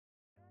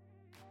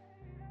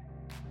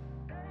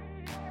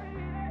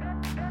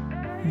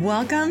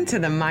Welcome to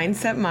the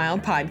Mindset Mile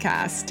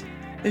podcast,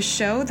 the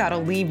show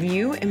that'll leave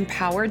you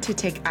empowered to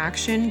take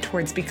action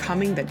towards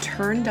becoming the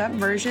turned up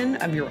version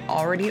of your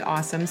already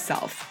awesome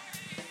self.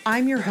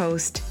 I'm your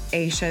host,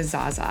 Aisha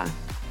Zaza,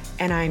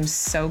 and I'm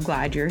so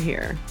glad you're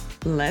here.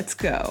 Let's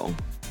go.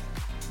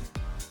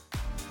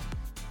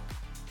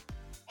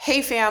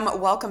 Hey fam,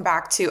 welcome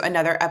back to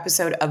another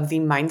episode of the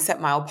Mindset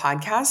Mile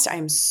podcast.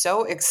 I'm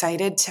so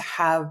excited to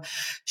have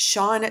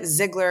Shaun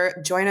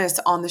Ziegler join us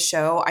on the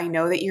show. I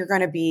know that you're going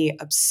to be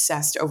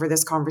obsessed over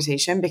this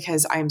conversation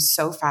because I'm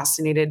so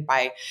fascinated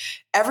by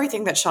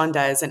everything that Shaun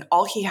does and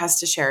all he has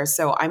to share.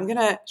 So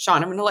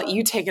Shaun, I'm going to let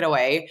you take it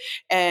away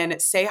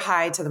and say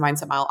hi to the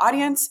Mindset Mile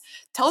audience.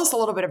 Tell us a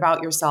little bit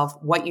about yourself,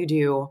 what you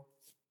do,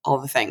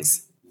 all the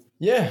things.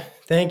 Yeah,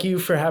 thank you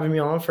for having me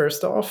on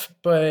first off.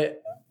 But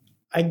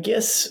I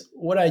guess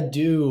what I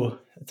do,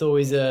 it's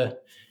always a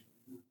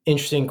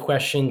interesting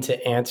question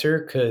to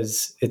answer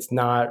because it's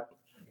not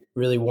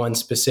really one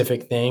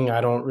specific thing. I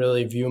don't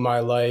really view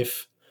my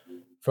life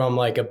from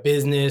like a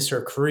business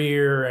or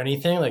career or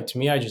anything. Like to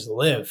me, I just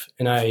live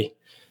and I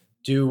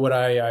do what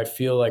I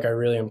feel like I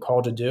really am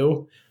called to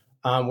do.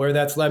 Where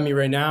that's led me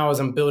right now is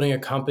I'm building a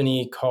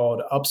company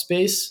called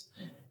Upspace.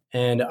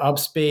 And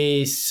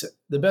Upspace,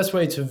 the best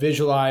way to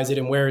visualize it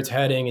and where it's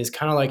heading is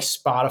kind of like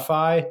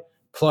Spotify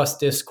plus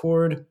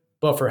Discord,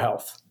 but for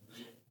health.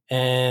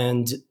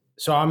 And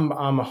so I'm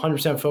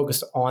 100%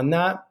 focused on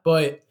that.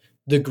 But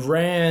the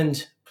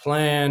grand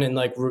plan and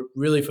like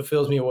really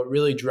fulfills me, what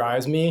really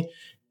drives me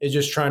is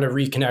just trying to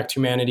reconnect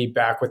humanity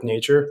back with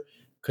nature.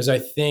 Because I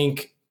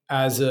think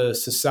as a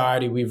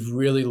society, we've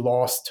really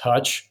lost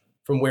touch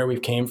from where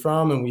we've came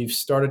from. And we've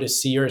started to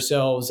see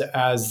ourselves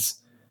as,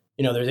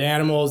 there's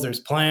animals,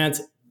 there's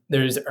plants,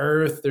 there's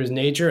earth, there's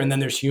nature, and then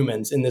there's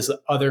humans in this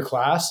other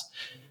class.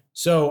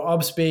 So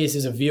Upspace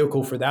is a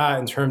vehicle for that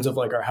in terms of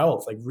like our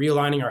health, like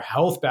realigning our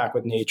health back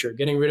with nature,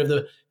 getting rid of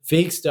the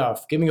fake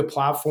stuff, giving a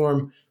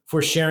platform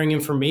for sharing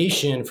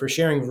information, for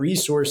sharing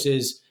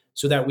resources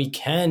so that we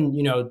can,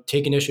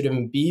 take initiative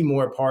and be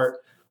more part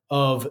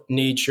of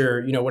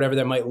nature, whatever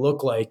that might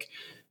look like.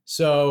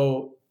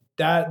 So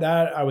that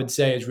I would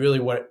say is really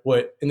what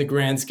in the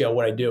grand scale,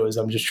 what I do is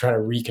I'm just trying to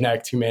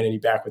reconnect humanity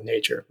back with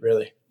nature,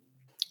 really.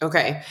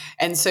 Okay.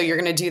 And so you're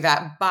going to do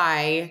that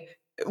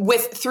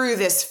through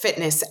this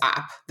fitness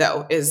app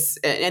though,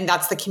 and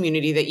that's the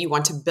community that you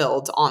want to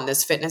build on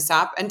this fitness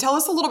app. And tell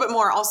us a little bit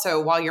more also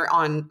while you're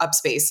on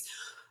Upspace,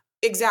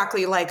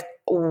 exactly like,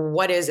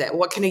 what is it?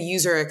 What can a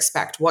user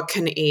expect? What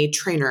can a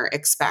trainer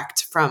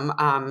expect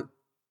from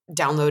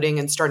downloading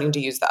and starting to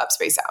use the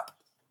Upspace app?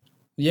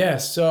 Yeah.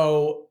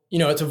 So,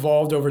 it's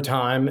evolved over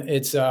time.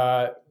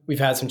 We've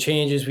had some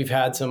changes. We've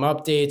had some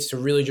updates to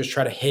really just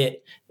try to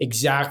hit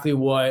exactly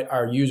what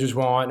our users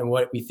want and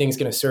what we think is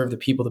going to serve the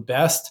people the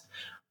best.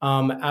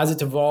 As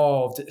it's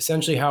evolved,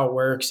 essentially how it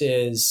works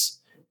is,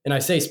 and I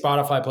say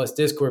Spotify plus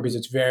Discord because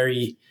it's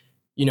very,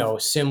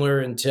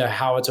 similar into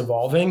how it's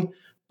evolving.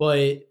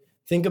 But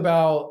think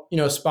about,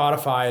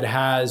 Spotify, it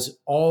has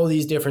all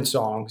these different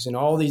songs and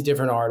all these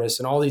different artists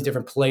and all these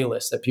different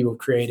playlists that people have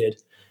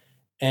created.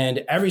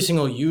 And every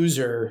single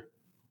user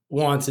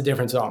wants a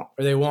different song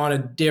or they want a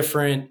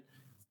different,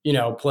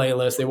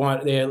 playlist.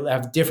 They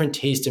have different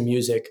taste in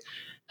music.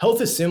 Health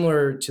is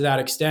similar to that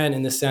extent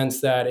in the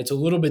sense that it's a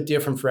little bit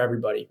different for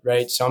everybody,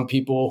 right? Some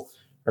people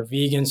are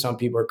vegan, some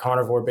people are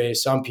carnivore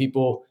based, some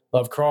people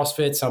love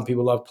CrossFit, some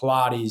people love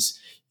Pilates.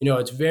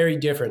 It's very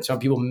different. Some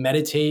people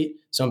meditate,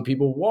 some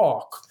people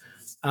walk.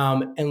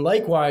 And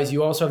likewise,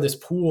 you also have this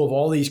pool of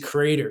all these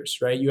creators,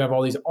 right? You have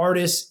all these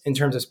artists in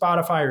terms of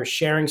Spotify are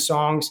sharing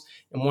songs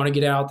and want to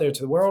get out there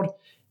to the world.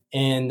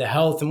 And the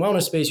health and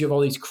wellness space, you have all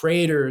these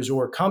creators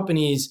or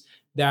companies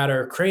that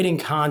are creating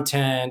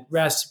content,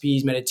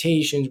 recipes,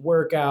 meditations,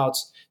 workouts,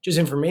 just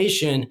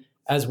information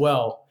as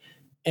well.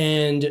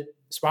 And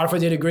Spotify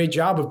did a great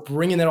job of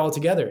bringing that all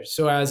together.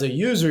 So as a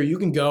user, you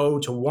can go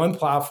to one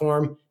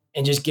platform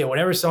and just get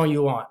whatever song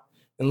you want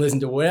and listen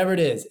to whatever it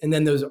is. And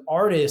then those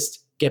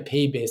artists get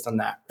paid based on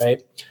that,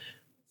 right?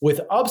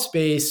 With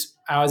Upspace,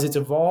 as it's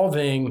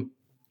evolving,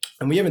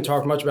 and we haven't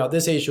talked much about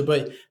this, Aisha,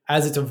 but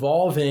as it's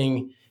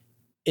evolving,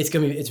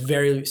 it's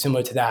very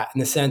similar to that in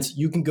the sense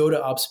you can go to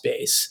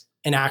Upspace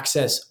and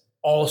access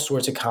all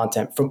sorts of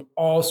content from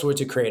all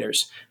sorts of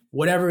creators,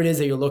 whatever it is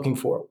that you're looking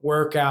for,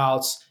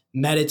 workouts,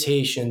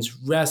 meditations,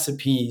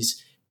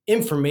 recipes,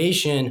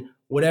 information,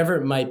 whatever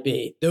it might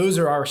be. Those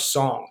are our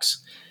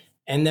songs.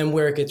 And then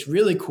where it gets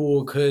really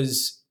cool,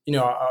 because,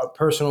 a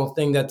personal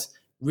thing that's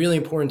really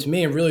important to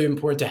me and really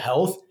important to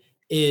health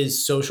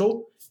is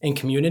social and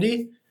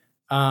community.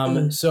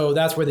 So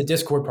that's where the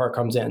Discord part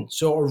comes in.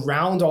 So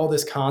around all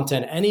this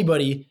content,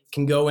 anybody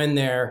can go in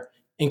there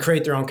and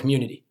create their own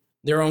community,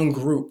 their own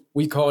group.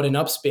 We call it an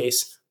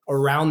Upspace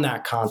around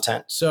that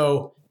content.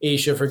 So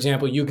Aisha, for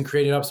example, you can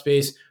create an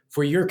Upspace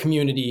for your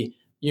community,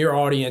 your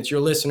audience,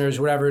 your listeners,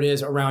 whatever it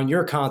is around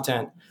your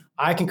content.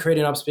 I can create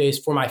an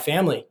Upspace for my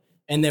family,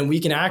 and then we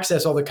can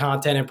access all the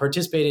content and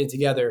participate in it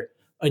together.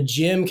 A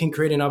gym can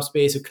create an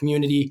Upspace, a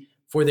community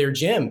for their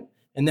gym.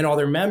 And then all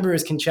their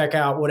members can check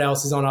out what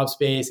else is on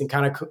Upspace and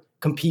kind of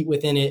compete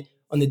within it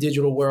on the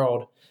digital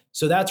world.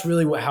 So that's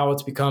really how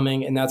it's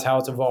becoming, and that's how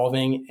it's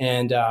evolving.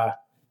 And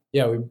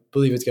yeah, we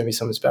believe it's going to be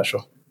something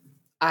special.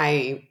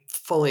 I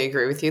fully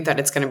agree with you that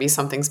it's going to be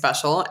something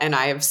special. And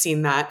I have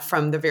seen that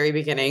from the very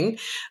beginning,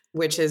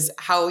 which is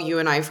how you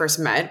and I first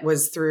met,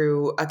 was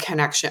through a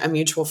connection, a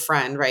mutual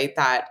friend, right?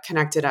 That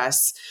connected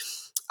us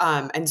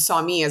and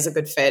saw me as a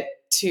good fit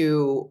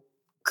to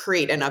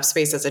create an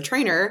Upspace as a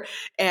trainer.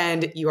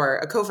 And you are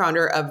a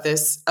co-founder of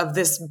this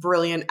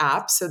brilliant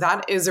app. So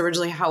that is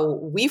originally how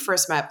we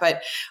first met.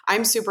 But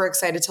I'm super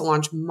excited to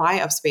launch my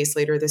Upspace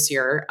later this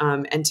year,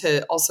 and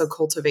to also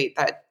cultivate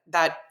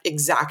that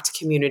exact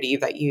community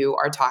that you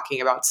are talking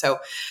about. So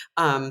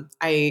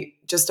I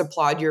just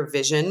applaud your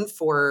vision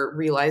for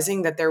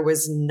realizing that there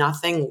was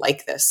nothing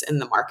like this in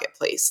the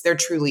marketplace. There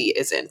truly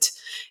isn't.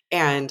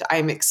 And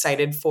I'm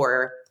excited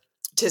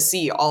to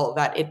see all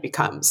that it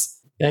becomes.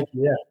 Thank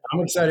you. Yeah, I'm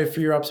excited for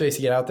your Upspace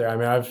to get out there. I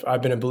mean,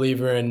 I've been a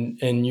believer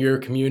in your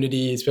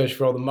community, especially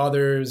for all the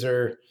mothers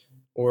or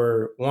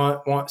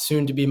want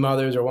soon to be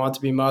mothers or want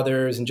to be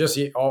mothers, and just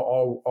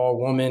all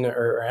women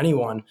or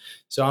anyone.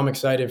 So I'm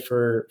excited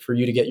for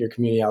you to get your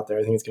community out there.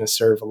 I think it's going to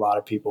serve a lot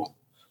of people.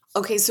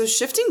 Okay, so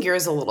shifting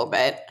gears a little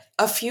bit,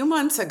 a few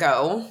months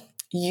ago,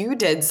 you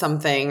did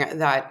something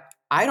that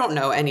I don't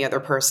know any other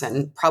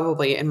person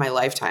probably in my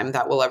lifetime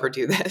that will ever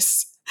do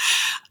this.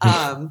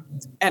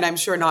 And I'm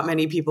sure not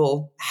many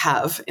people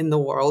have in the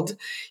world.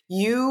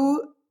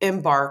 You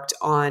embarked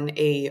on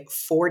a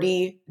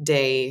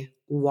 40-day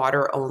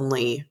water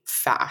only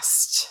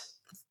fast.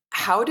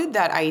 How did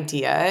that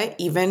idea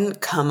even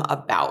come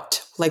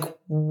about? Like,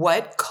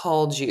 what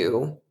called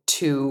you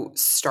to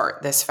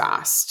start this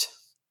fast?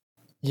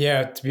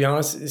 Yeah, to be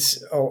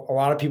honest, a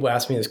lot of people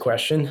ask me this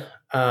question.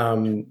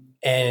 And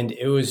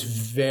it was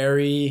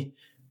very,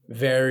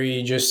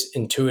 very just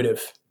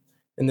intuitive,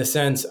 in the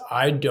sense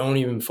I don't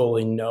even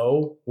fully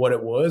know what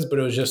it was, but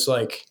it was just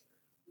like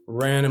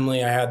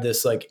randomly I had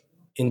this like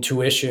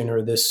intuition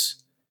or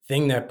this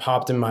thing that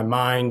popped in my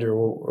mind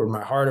or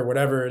my heart or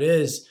whatever it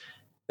is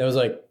that was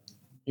like,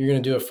 you're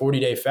going to do a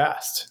 40-day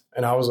fast.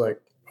 And I was like,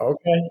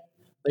 okay.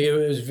 Like it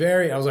was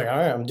I was like, all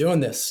right, I'm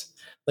doing this.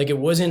 Like it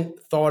wasn't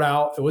thought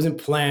out. It wasn't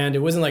planned. It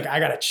wasn't like I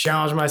got to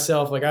challenge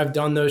myself. Like I've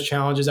done those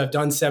challenges. I've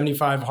done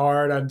 75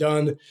 hard. I've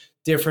done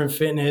different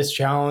fitness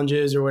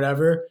challenges or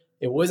whatever.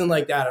 It wasn't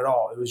like that at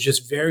all. It was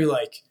just very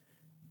like,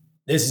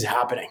 this is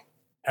happening.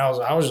 And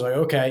I was just like,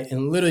 okay.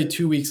 And literally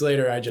 2 weeks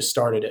later, I just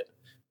started it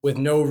with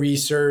no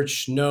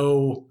research,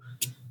 no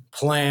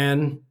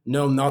plan,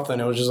 no nothing.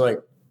 It was just like,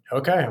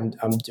 okay,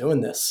 I'm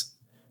doing this.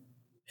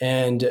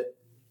 And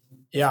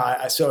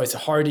yeah, so it's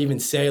hard to even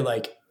say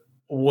like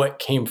what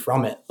came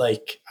from it.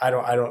 Like,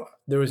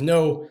 there was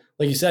no,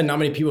 like you said, not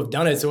many people have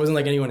done it. So it wasn't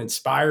like anyone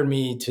inspired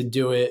me to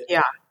do it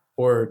Yeah.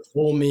 or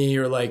told me,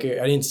 or like,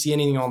 I didn't see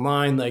anything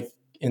online, like,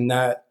 and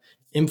that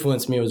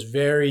influenced me. It was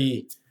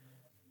very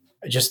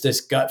just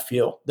this gut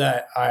feel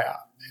that I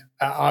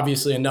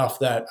obviously enough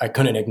that I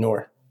couldn't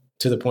ignore,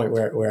 to the point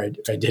where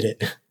I did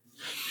it.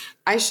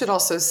 I should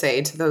also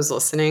say to those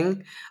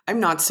listening, I'm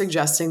not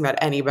suggesting that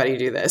anybody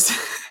do this,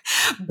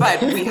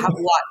 but we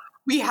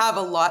have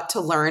a lot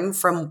to learn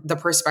from the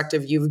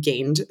perspective you've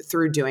gained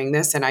through doing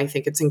this. And I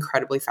think it's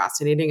incredibly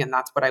fascinating. And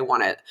that's what I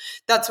want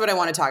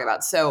to talk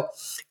about. So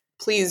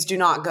please do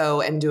not go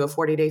and do a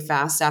 40-day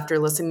fast after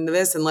listening to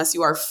this, unless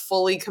you are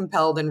fully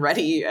compelled and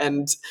ready.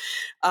 And,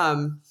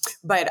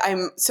 but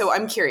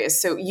I'm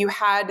curious. So you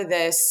had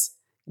this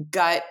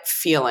gut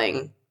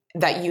feeling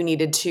that you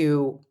needed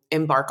to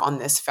embark on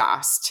this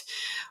fast.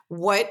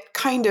 What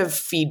kind of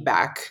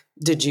feedback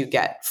did you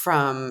get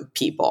from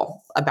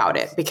people about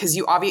it? Because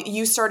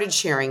you started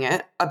sharing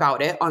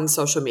about it on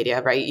social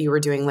media, right? You were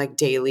doing like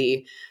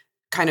daily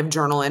kind of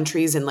journal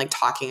entries and like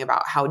talking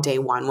about how day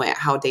 1 went,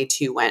 how day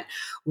 2 went.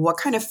 What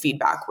kind of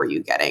feedback were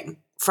you getting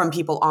from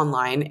people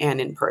online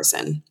and in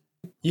person?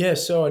 Yeah.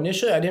 So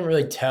initially I didn't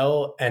really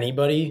tell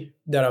anybody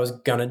that I was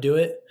going to do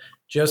it,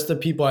 just the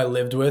people I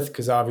lived with.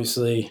 Cause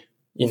obviously,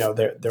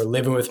 they're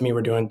living with me.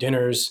 We're doing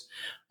dinners.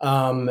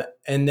 And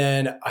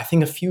then I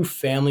think a few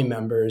family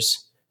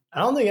members, I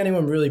don't think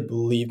anyone really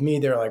believed me.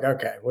 They're like,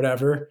 okay,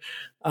 whatever.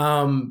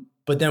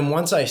 But then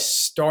once I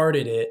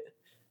started it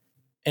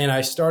and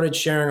I started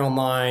sharing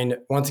online,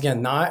 once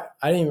again, I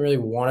didn't really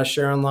want to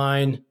share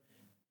online.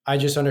 I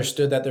just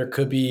understood that there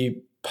could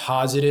be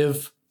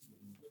positive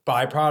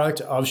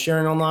byproduct of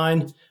sharing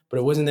online, but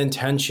it wasn't the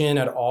intention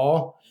at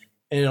all.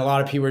 And a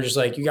lot of people were just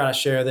like, you got to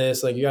share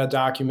this, like you got to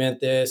document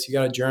this, you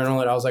got to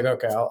journal it. I was like,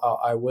 okay,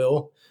 I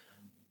will.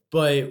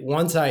 But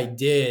once I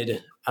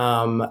did,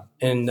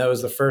 and that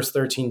was the first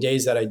 13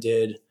 days that I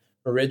did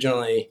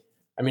originally,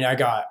 I mean, I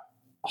got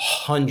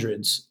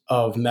hundreds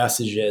of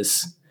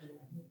messages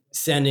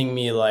sending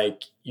me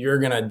like, you're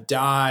going to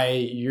die.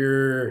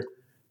 You're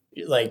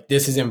like,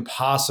 this is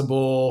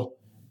impossible.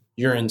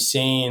 You're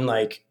insane.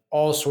 Like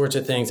all sorts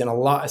of things. And a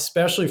lot,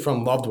 especially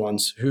from loved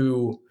ones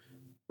who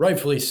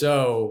rightfully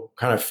so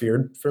kind of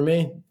feared for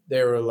me.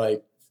 They were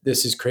like,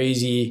 this is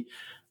crazy.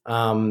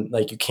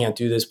 Like, you can't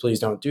do this, please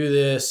don't do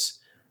this.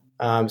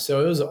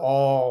 So it was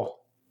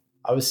all,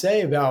 I would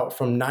say, about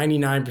from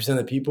 99% of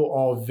the people,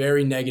 all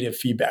very negative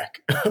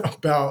feedback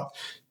about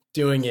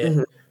doing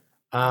Mhm. it.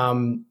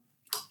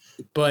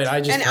 But I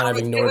just And kind of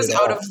it ignored was it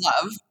out of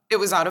all. love. It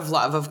was out of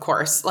love, of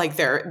course, like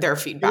their It was out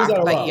feedback.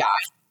 of But love, yeah,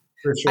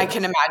 for I sure.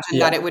 can imagine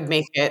Yeah, that it would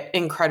make it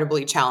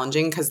incredibly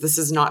challenging because this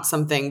is not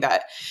something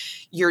that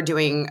you're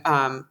doing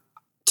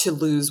to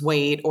lose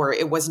weight, or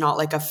it was not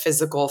like a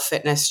physical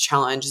fitness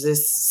challenge.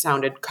 This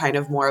sounded kind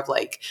of more of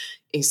like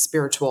a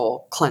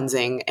spiritual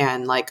cleansing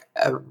and like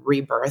a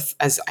rebirth,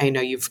 as I know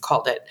you've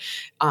called it.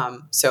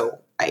 So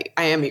I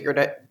am eager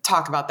to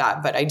talk about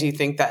that, but I do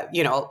think that,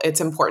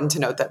 it's important to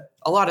note that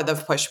a lot of the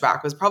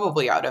pushback was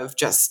probably out of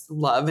just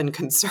love and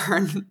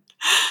concern.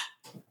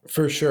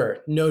 for sure.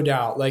 No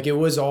doubt. Like, it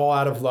was all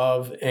out of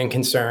love and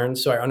concern.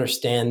 So I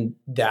understand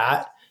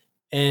that.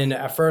 And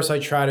at first I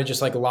try to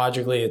just like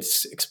logically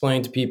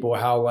explain to people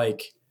how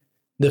like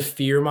the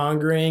fear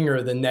mongering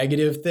or the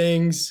negative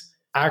things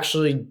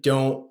actually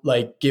don't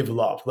like give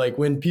love. Like,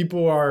 when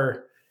people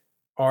are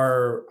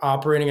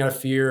operating out of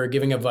fear or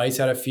giving advice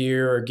out of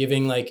fear or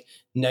giving like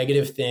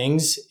negative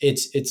things,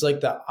 it's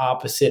like the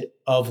opposite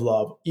of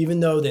love,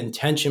 even though the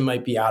intention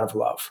might be out of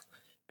love.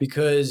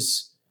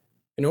 Because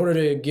in order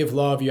to give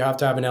love, you have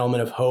to have an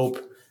element of hope.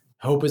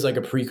 Hope is like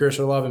a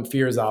precursor to love, and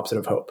fear is the opposite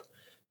of hope.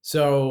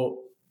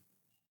 So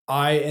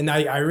I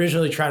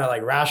originally try to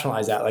like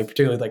rationalize that, like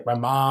particularly like my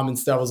mom and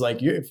stuff was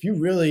like, if you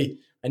really,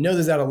 I know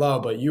this is out of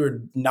love, but you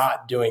are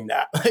not doing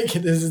that. Like,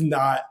 this is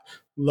not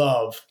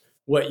love,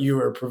 what you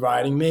were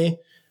providing me.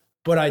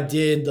 But I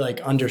did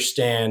like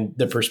understand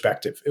the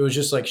perspective. It was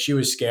just like she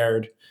was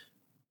scared,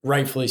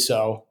 rightfully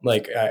so.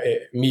 Like,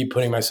 me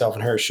putting myself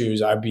in her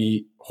shoes, I'd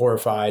be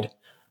horrified.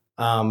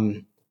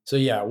 So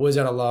yeah, it was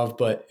out of love,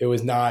 but it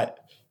was not.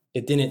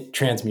 It didn't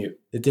transmute.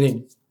 It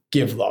didn't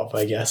give love,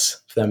 I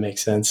guess, if that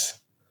makes sense.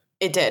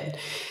 It did.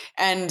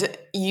 And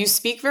you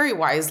speak very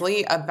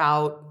wisely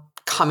about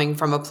coming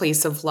from a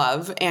place of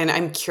love. And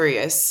I'm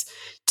curious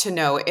to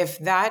know if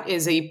that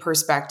is a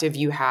perspective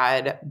you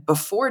had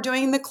before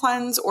doing the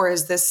cleanse, or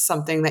is this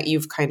something that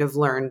you've kind of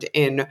learned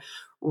in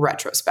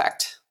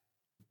retrospect?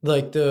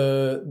 Like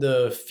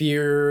the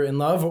fear and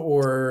love,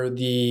 or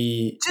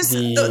Just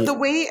the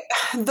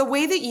the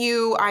way that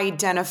you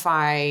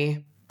identify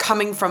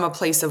coming from a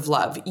place of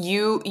love.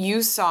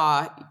 You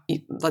saw,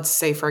 let's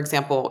say for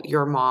example,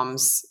 your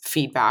mom's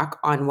feedback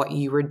on what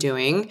you were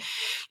doing.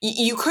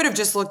 You could have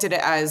just looked at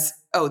it as,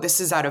 oh, this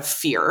is out of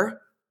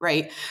fear,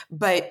 right?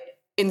 But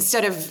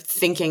instead of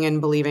thinking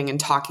and believing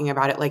and talking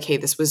about it like, hey,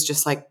 this was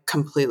just like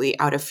completely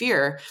out of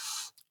fear,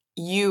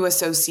 you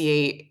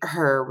associate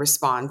her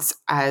response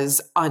as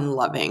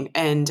unloving.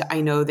 And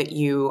I know that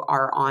you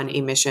are on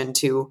a mission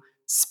to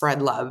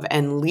spread love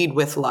and lead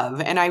with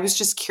love. And I was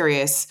just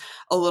curious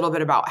a little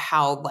bit about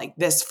how like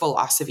this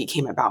philosophy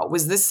came about.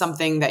 Was this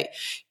something that,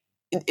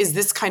 is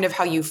this kind of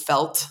how you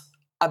felt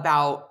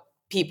about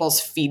people's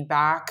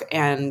feedback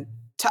and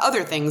to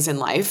other things in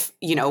life,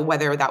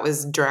 whether that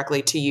was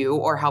directly to you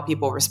or how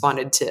people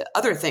responded to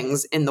other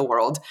things in the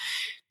world?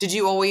 Did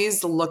you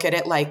always look at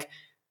it like,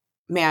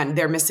 man,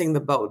 they're missing the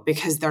boat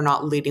because they're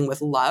not leading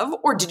with love?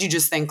 Or did you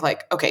just think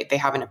like, okay, they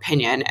have an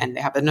opinion and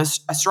they have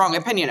a strong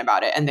opinion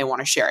about it and they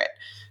want to share it?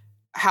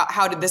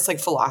 How did this like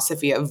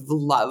philosophy of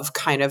love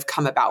kind of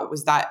come about?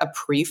 Was that a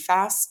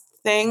pre-fast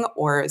thing,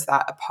 or is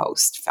that a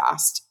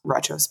post-fast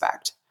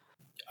retrospect?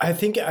 I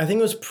think it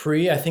was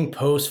pre. I think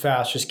post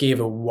fast just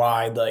gave a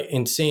wide, like,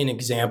 insane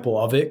example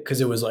of it,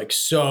 because it was like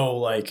so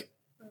like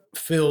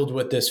filled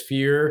with this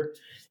fear.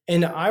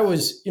 And I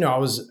was,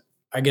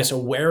 I guess,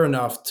 aware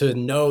enough to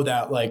know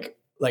that like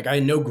I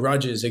had no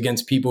grudges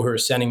against people who are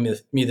sending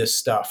me this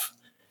stuff.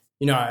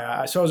 So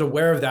I was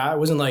aware of that. I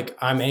wasn't like,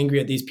 I'm angry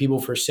at these people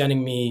for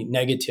sending me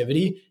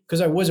negativity,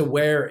 because I was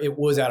aware it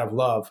was out of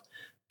love.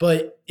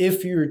 But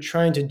if you're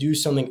trying to do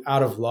something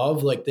out of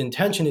love, like, the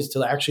intention is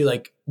to actually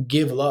like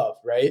give love,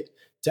 right?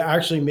 To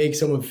actually make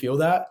someone feel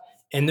that.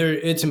 And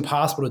it's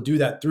impossible to do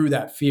that through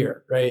that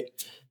fear, right?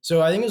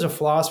 So I think it was a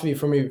philosophy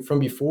for me from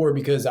before,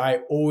 because I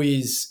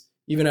always,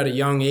 even at a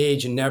young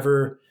age, and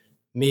never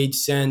made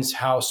sense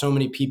how so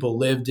many people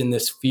lived in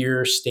this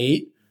fear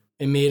state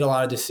and made a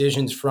lot of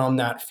decisions from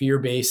that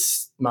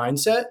fear-based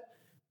mindset,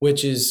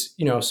 which is,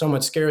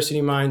 somewhat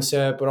scarcity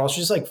mindset, but also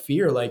just like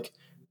fear. Like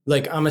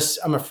I'm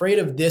afraid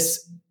of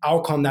this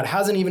outcome that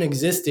hasn't even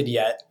existed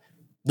yet,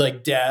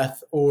 like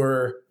death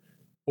or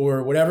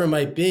whatever it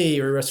might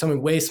be, or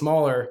something way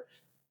smaller.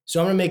 So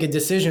I'm going to make a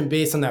decision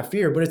based on that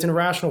fear, but it's an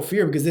irrational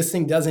fear because this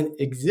thing doesn't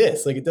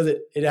exist. Like,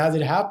 it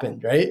hasn't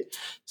happened, right?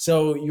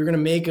 So you're going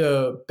to make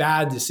a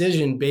bad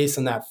decision based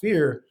on that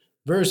fear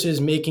versus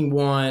making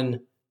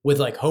one with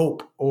like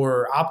hope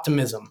or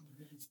optimism,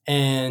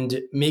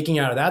 and making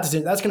out of that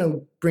decision. That's going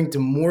to bring to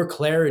more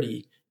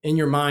clarity in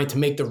your mind to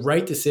make the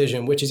right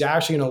decision, which is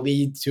actually going to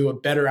lead to a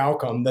better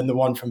outcome than the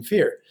one from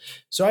fear.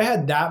 So I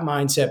had that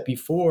mindset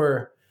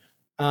before.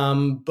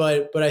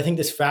 But I think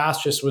this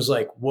fast just was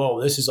like,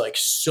 whoa, this is like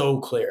so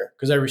clear,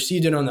 because I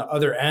received it on the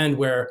other end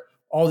where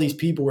all these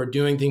people were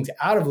doing things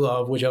out of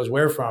love, which I was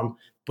aware from,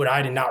 but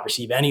I did not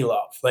receive any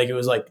love. Like it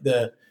was like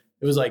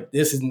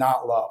this is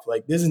not love.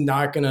 Like this is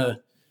not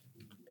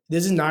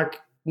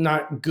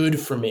good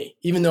for me,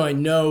 even though I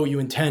know you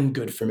intend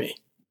good for me.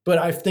 But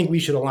I think we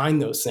should align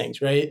those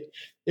things, right?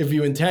 If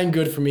you intend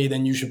good for me,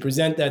 then you should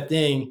present that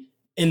thing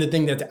in the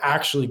thing that's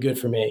actually good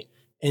for me.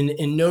 And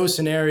in no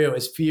scenario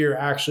is fear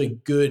actually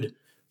good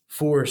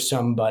for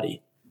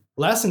somebody.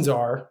 Lessons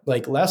are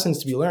like lessons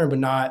to be learned,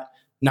 but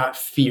not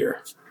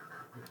fear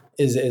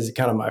is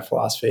kind of my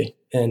philosophy.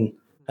 And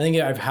I think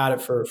I've had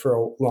it for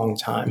a long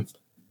time.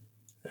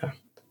 Yeah.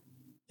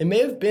 It may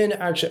have been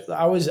actually,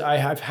 I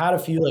have had a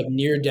few like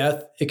near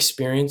death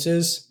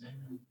experiences,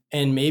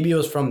 and maybe it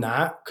was from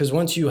that. Cause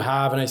once you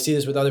have, and I see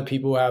this with other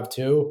people who have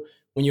too,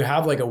 when you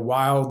have like a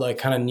wild, like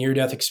kind of near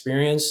death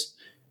experience,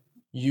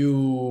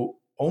 you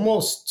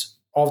almost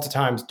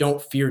oftentimes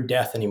don't fear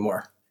death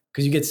anymore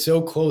because you get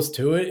so close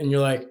to it and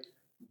you're like,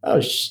 oh,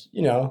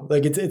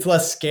 like it's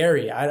less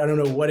scary. I don't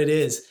know what it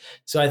is.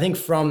 So I think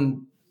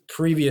from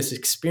previous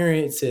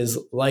experiences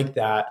like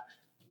that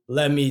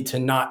led me to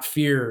not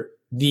fear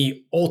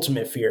the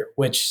ultimate fear,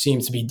 which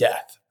seems to be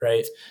death,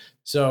 right?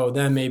 So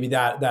then maybe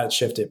that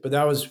shifted, but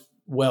that was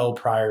well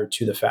prior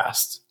to the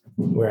fast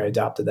where I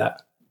adopted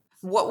that.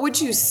 What would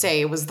you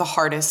say was the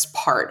hardest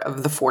part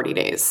of the 40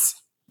 days?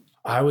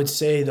 I would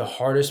say the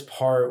hardest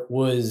part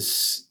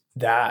was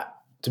that,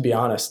 to be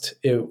honest.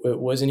 It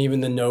wasn't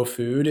even the no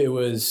food. It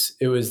was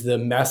the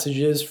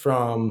messages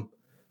from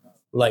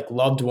like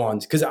loved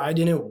ones. Cause I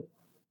didn't,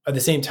 at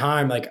the same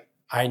time, like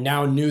I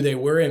now knew they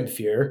were in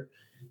fear,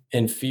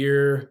 and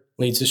fear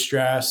leads to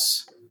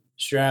stress.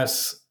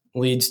 Stress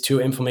leads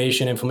to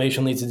inflammation.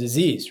 Inflammation leads to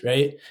disease,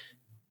 right?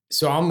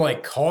 So I'm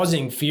like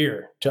causing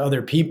fear to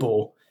other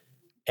people.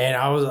 And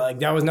I was like,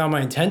 that was not my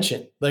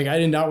intention. Like, I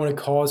did not want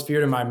to cause fear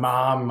to my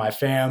mom, my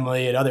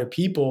family, and other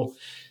people.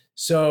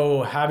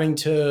 So having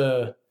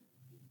to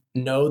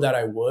know that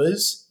I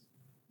was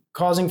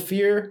causing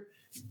fear,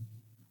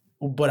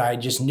 but I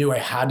just knew I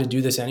had to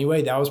do this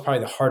anyway, that was probably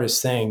the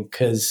hardest thing,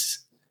 because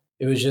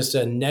it was just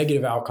a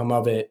negative outcome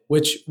of it,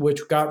 which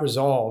got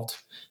resolved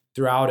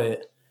throughout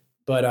it.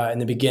 But in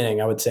the beginning,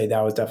 I would say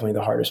that was definitely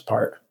the hardest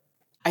part.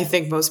 I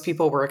think most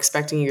people were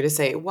expecting you to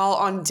say, well,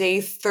 on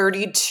day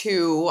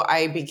 32,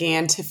 I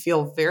began to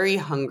feel very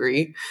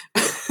hungry.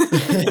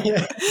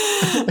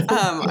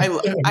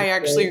 I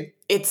actually,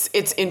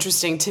 it's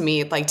interesting to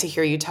me, like to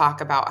hear you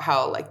talk about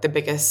how like the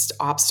biggest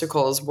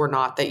obstacles were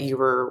not that you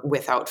were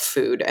without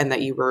food and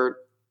that you were,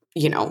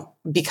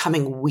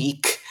 becoming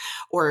weak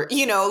or,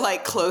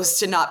 like close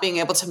to not being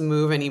able to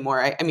move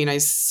anymore. I mean, I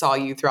saw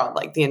you throughout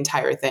like the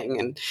entire thing,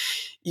 and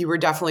you were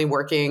definitely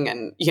working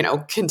and,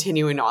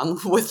 continuing on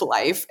with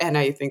life. And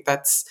I think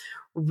that's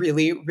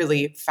really,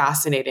 really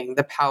fascinating,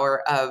 the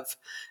power of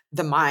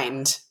the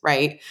mind,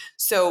 right?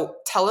 So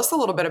tell us a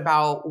little bit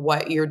about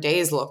what your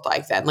days looked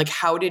like then. Like,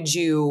 how did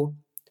you,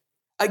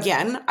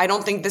 again, I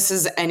don't think this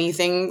is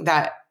anything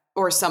that,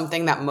 or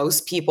something that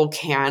most people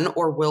can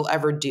or will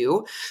ever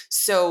do.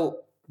 So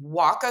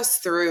walk us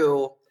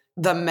through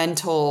the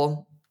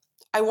mental,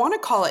 I want to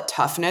call it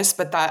toughness,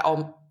 but that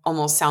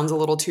almost sounds a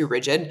little too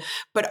rigid.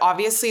 But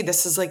obviously,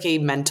 this is like a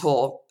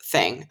mental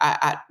thing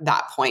at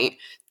that point.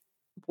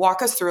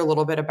 Walk us through a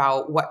little bit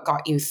about what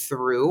got you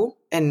through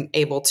and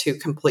able to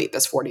complete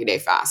this 40-day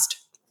fast.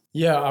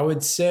 Yeah, I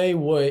would say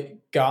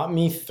what got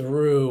me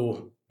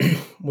through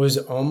was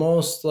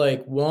almost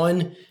like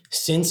one,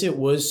 since it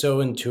was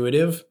so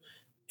intuitive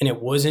and it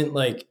wasn't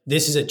like,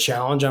 this is a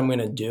challenge I'm going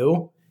to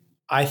do.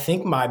 I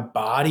think my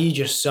body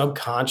just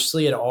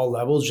subconsciously at all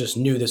levels just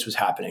knew this was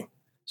happening.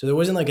 So there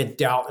wasn't like a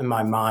doubt in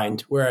my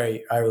mind where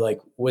I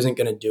like wasn't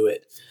going to do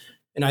it.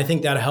 And I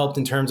think that helped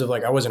in terms of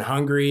like, I wasn't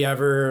hungry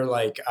ever.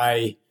 Like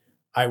I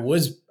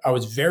was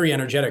very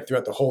energetic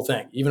throughout the whole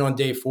thing. Even on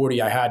day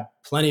 40, I had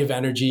plenty of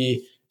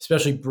energy,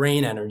 especially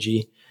brain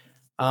energy.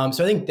 So I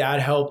think that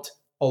helped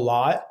a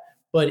lot.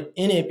 But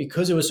in it,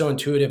 because it was so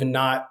intuitive and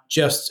not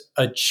just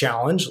a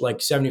challenge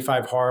like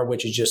 75 hard,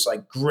 which is just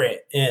like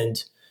grit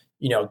and,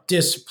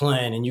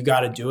 discipline and you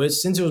got to do it.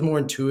 Since it was more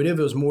intuitive,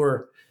 it was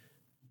more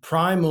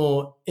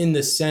primal in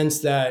the sense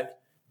that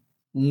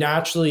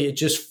naturally it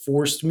just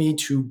forced me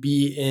to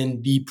be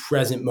in the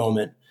present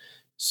moment.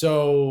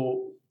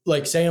 So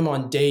like say I'm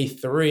on day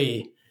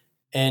 3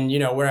 and,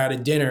 we're at a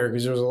dinner,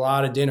 because there's a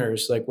lot of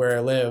dinners like where I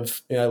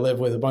live. I live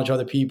with a bunch of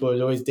other people.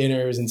 There's always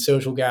dinners and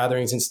social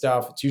gatherings and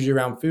stuff. It's usually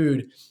around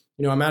food.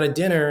 I'm at a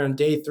dinner on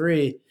day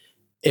 3.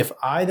 If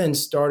I then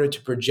started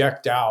to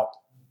project out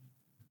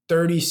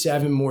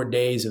 37 more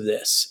days of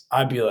this,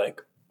 I'd be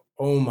like,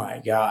 oh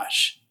my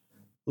gosh.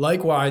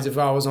 Likewise, if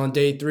I was on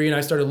day 3 and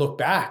I started to look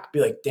back, be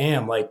like,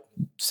 damn, like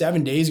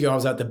 7 days ago, I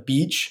was at the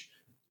beach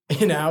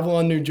in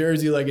Avalon, New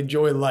Jersey, like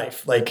enjoying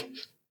life, like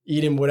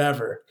eating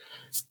whatever.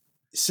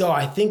 So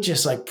I think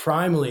just like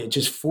primally, it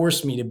just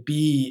forced me to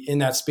be in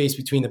that space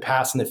between the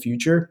past and the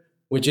future,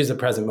 which is the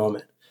present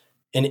moment.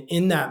 And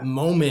in that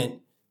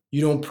moment,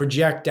 you don't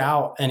project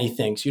out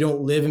anything. So you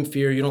don't live in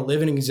fear. You don't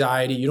live in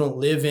anxiety. You don't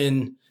live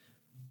in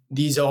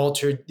these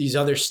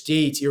other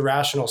states,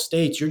 irrational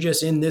states. You're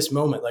just in this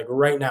moment, like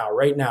right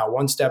now,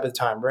 one step at a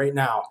time, right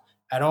now,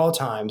 at all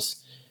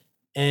times.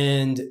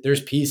 And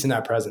there's peace in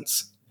that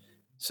presence.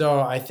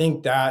 So I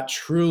think that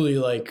truly,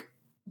 like,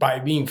 by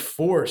being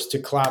forced to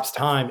collapse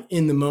time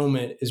in the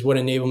moment is what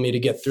enabled me to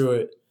get through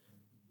it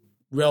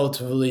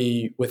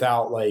relatively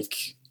without, like,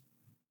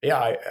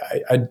 yeah,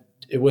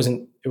 it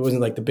wasn't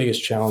like the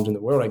biggest challenge in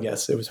the world, I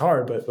guess. It was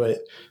hard, but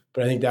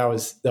I think that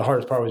was the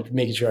hardest part, was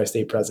making sure I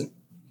stayed present.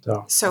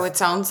 So it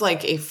sounds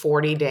like a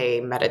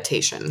 40-day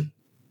meditation.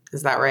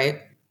 Is that right?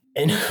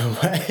 In a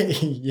way,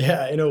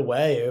 yeah, in a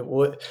way,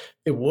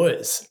 it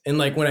was. And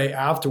like when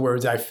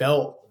afterwards, I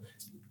felt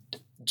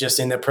just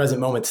in the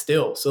present moment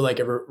still. So like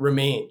it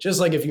remained. Just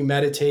like if you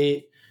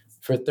meditate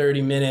for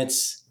 30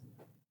 minutes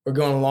or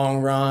go on a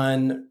long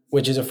run,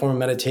 which is a form of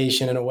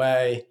meditation in a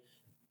way,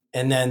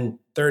 and then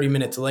 30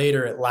 minutes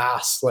later it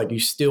lasts, like you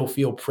still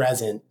feel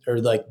present or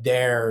like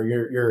there,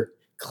 you're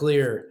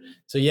clear.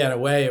 So yeah, in a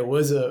way it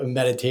was a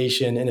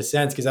meditation in a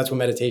sense, because that's what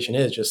meditation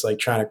is, just like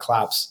trying to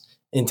collapse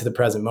into the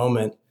present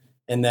moment.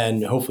 And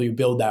then hopefully you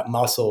build that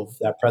muscle of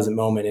that present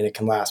moment, and it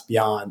can last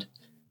beyond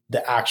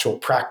the actual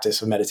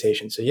practice of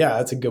meditation. So yeah,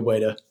 that's a good way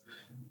to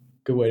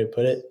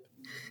put it.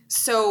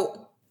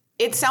 So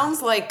it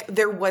sounds like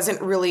there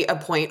wasn't really a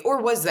point,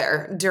 or was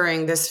there,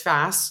 during this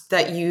fast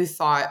that you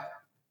thought,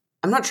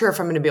 I'm not sure if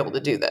I'm going to be able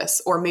to do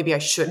this, or maybe I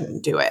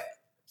shouldn't do it?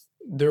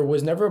 There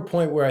was never a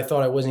point where I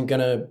thought I wasn't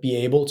going to be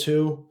able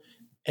to.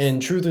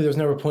 And truthfully, there was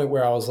never a point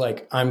where I was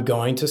like, I'm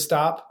going to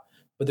stop.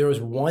 But there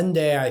was one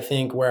day, I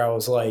think, where I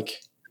was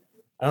like,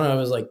 I don't know, it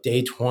was like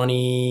day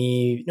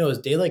 20. No, it was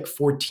day like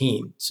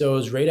 14. So it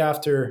was right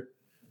after,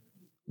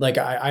 like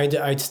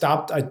I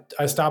stopped,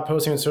 I stopped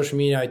posting on social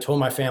media. I told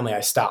my family I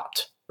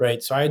stopped,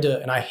 right? So I had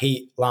to, and I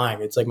hate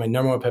lying. It's like my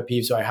number one pet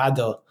peeve. So I had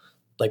to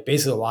like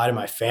basically lie to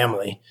my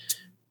family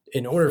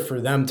in order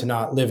for them to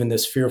not live in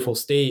this fearful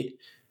state.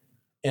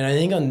 And I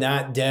think on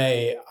that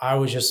day, I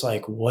was just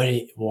like,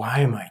 why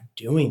am I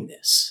doing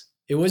this?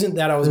 It wasn't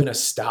that I was going to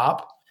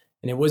stop,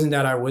 and it wasn't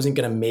that I wasn't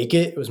going to make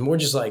it. It was more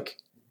just like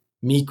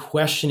me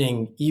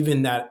questioning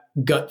even that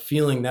gut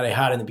feeling that I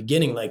had in the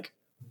beginning. Like,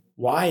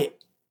 why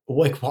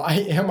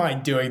am I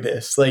doing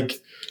this?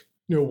 Like,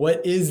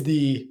 what is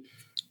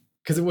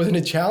because it wasn't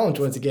a challenge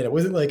once again. It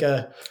wasn't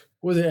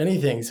wasn't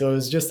anything. So it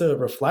was just a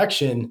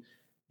reflection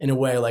in a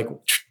way, like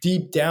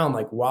deep down,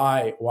 like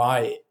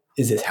why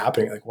is this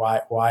happening? Like,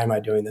 why am I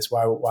doing this?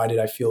 Why did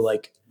I feel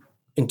like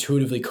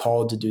intuitively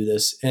called to do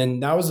this?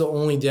 And that was the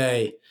only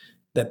day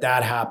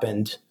that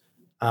happened.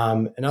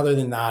 And other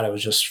than that, it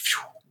was just,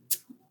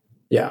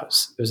 yeah,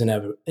 it was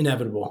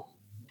inevitable.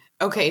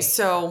 Okay.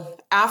 So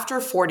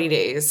after 40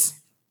 days,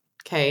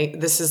 okay,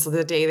 this is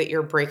the day that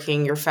you're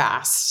breaking your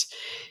fast.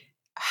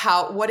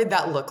 What did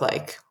that look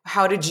like?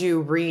 How did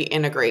you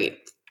reintegrate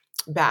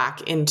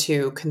back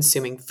into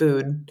consuming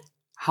food?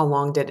 How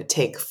long did it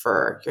take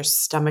for your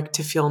stomach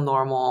to feel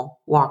normal?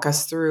 Walk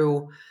us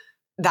through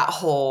that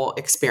whole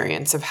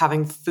experience of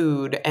having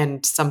food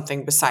and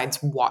something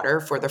besides water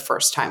for the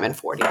first time in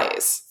 40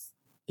 days.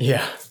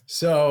 Yeah.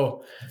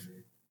 So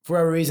for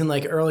whatever reason,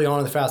 like early on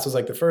in the fast, was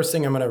like the first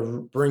thing I'm going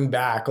to bring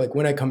back, like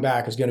when I come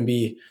back, is going to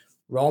be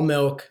raw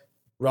milk,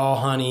 raw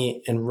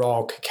honey, and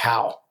raw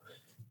cacao.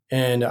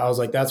 And I was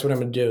like, that's what I'm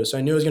going to do. So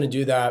I knew I was going to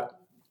do that.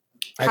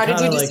 I kind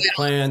of like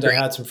planned. I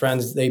had some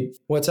friends.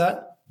 What's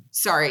that?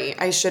 Sorry,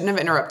 I shouldn't have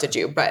interrupted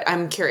you, but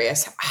I'm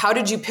curious. How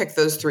did you pick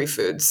those three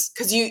foods?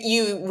 Because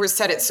you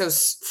said it so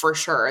for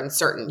sure and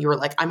certain. You were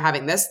like, I'm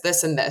having this,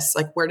 this, and this.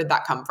 Like, where did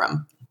that come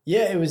from?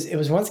 Yeah, it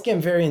was once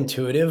again very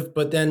intuitive,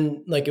 but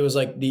then like it was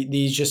like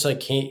these just like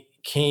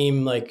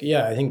came like,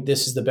 yeah, I think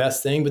this is the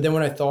best thing. But then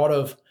when I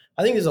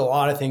think there's a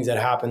lot of things that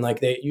happen. Like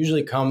they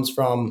usually comes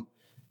from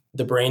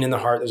the brain and the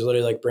heart. There's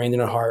literally like brain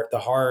and the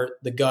heart,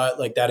 the gut,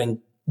 like that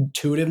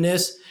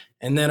intuitiveness.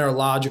 And then our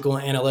logical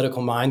and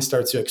analytical mind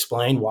starts to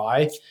explain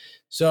why.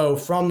 So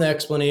from the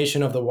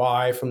explanation of the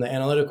why, from the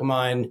analytical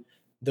mind,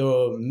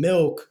 the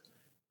milk,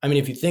 I mean,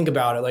 if you think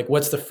about it, like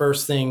what's the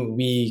first thing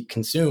we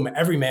consume?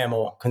 Every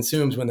mammal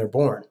consumes when they're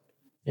born.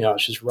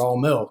 It's just raw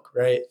milk,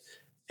 right?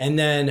 And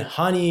then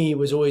honey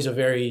was always a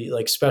very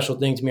like special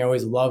thing to me. I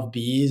always loved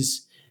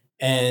bees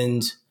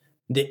and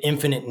the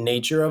infinite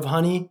nature of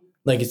honey.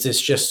 Like it's this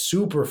just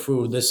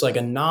superfood, this like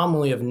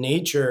anomaly of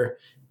nature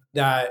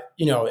that,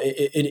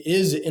 it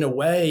is in a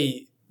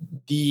way,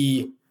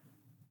 it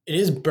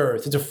is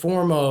birth. It's a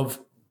form of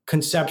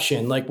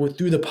conception, like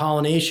through the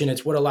pollination.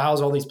 It's what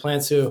allows all these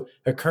plants to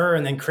occur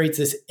and then creates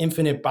this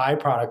infinite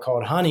byproduct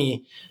called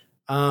honey.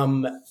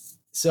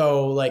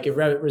 So like it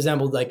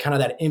resembled like kind of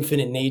that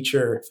infinite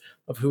nature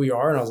of who we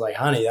are. And I was like,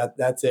 honey,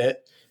 that's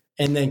it.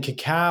 And then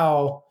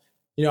cacao,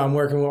 I'm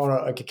working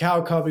on a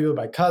cacao company with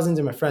my cousins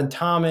and my friend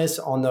Thomas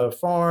on the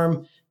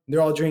farm.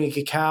 They're all drinking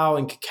cacao,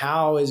 and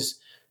cacao is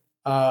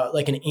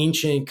like an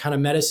ancient kind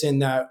of medicine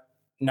that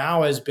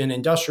now has been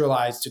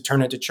industrialized to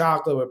turn into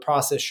chocolate with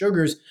processed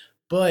sugars.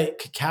 But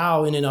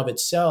cacao in and of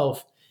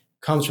itself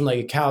comes from like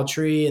a cacao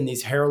tree and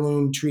these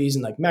heirloom trees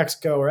in like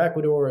Mexico or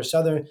Ecuador or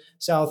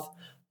South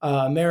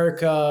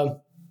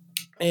America.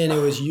 and it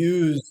was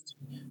used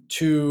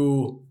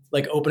to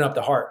like open up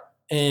the heart.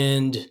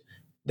 And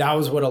that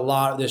was what a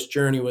lot of this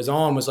journey was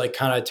on, was like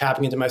kind of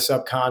tapping into my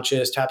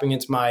subconscious, tapping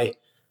into my,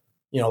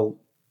 you know,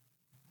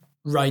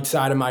 right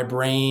side of my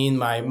brain,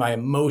 my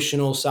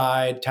emotional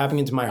side, tapping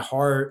into my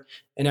heart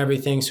and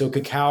everything. So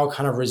cacao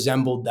kind of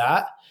resembled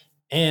that.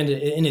 And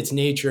in its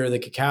nature, the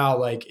cacao,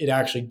 like it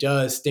actually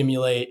does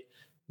stimulate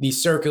the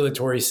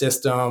circulatory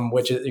system,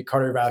 which is the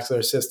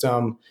cardiovascular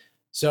system.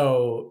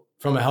 So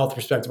from a health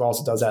perspective,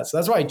 also does that. So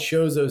that's why I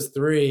chose those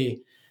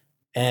three.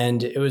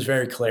 And it was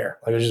very clear.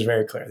 Like it was just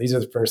very clear. These are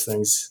the first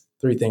things,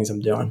 three things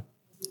I'm doing.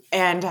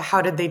 And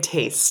how did they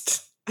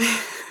taste?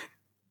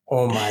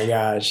 Oh my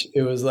gosh.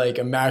 It was like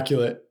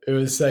immaculate. It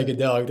was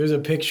psychedelic. There's a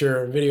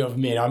picture, a video of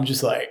me, and I'm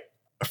just like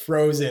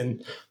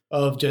frozen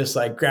of just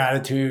like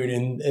gratitude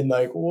and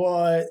like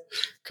what?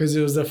 Because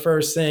it was the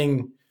first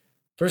thing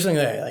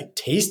that I like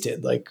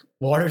tasted. Like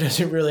water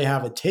doesn't really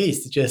have a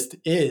taste. It just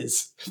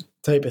is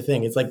type of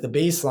thing. It's like the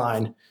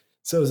baseline.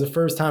 So it was the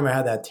first time I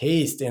had that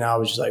taste, and I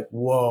was just like,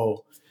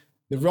 whoa.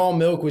 The raw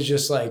milk was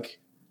just like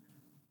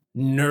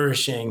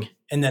nourishing.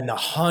 And then the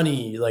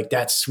honey, like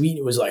that sweet,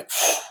 it was like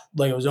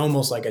it was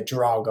almost like a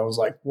drug. I was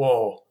like,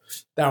 whoa,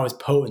 that was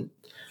potent.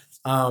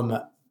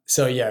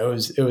 So yeah, it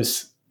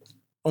was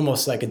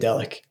almost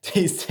psychedelic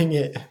tasting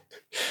it.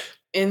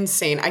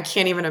 Insane. I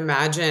can't even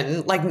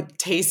imagine like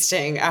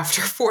tasting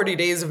after 40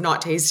 days of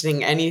not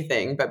tasting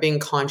anything, but being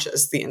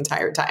conscious the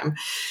entire time.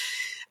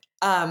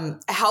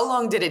 How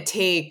long did it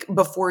take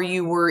before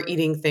you were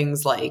eating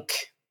things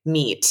like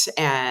meat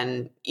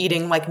and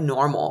eating like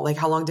normal? Like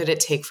how long did it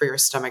take for your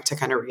stomach to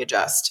kind of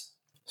readjust?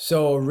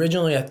 So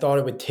originally I thought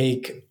it would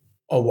take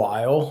a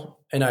while.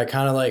 And I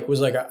kind of like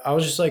was like, I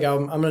was just like,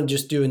 I'm going to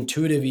just do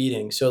intuitive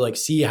eating. So like,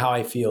 see how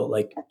I feel,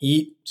 like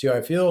eat, see how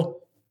I feel,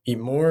 eat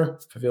more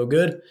if I feel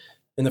good.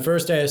 And the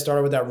first day I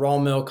started with that raw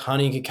milk,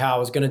 honey, cacao. I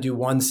was going to do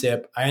one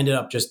sip. I ended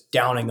up just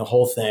downing the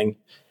whole thing.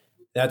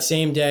 That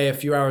same day, a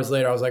few hours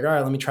later, I was like, all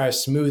right, let me try a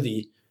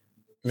smoothie.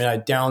 I mean, I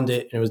downed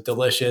it and it was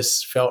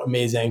delicious, felt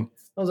amazing.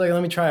 I was like,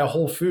 let me try a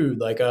whole food,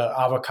 like a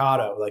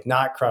avocado, like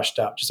not crushed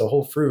up, just a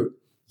whole fruit.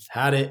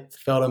 Had it,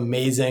 felt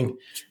amazing.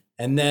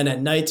 And then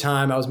at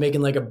nighttime, I was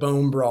making like a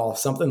bone broth,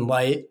 something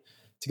light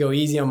to go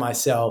easy on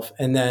myself.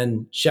 And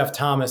then Chef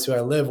Thomas, who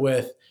I live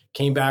with,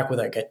 came back with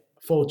like a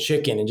full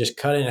chicken and just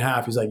cut it in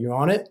half. He's like, you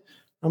want it?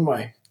 I'm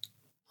like,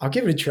 I'll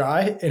give it a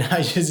try. And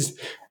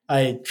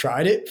I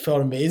tried it,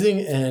 felt amazing.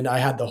 And I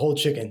had the whole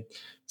chicken.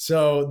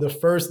 So the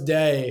first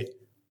day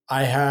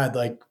I had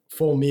like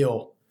full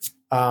meal,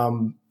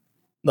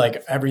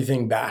 like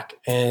everything back.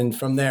 And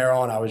from there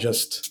on, I was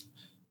just,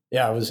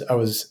 yeah, I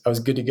was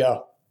good to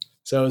go.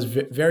 So it was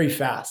very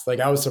fast.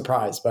 Like I was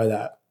surprised by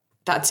that.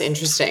 That's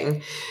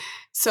interesting.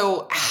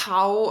 So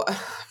how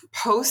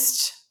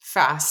post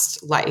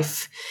fast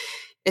life,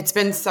 it's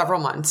been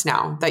several months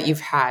now that you've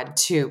had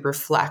to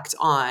reflect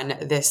on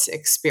this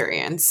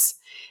experience.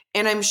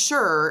 And I'm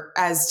sure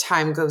as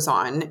time goes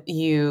on,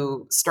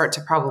 you start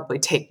to probably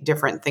take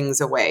different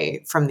things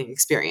away from the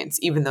experience,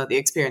 even though the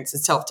experience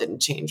itself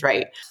didn't change,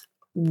 right?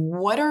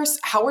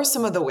 How are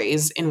some of the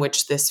ways in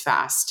which this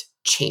fast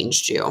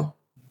changed you?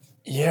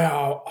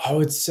 Yeah, I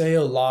would say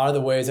a lot of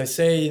the ways. I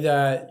say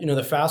that,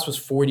 the fast was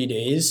 40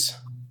 days.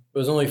 It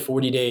was only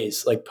 40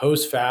 days. Like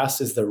post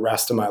fast is the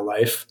rest of my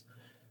life.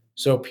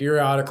 So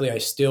periodically I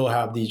still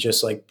have these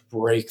just like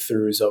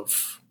breakthroughs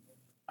of,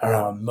 I don't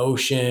know,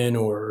 emotion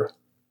or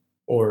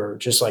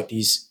just like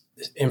these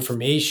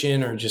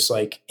information or just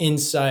like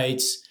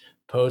insights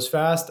post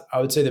fast.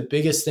 I would say the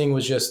biggest thing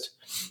was just,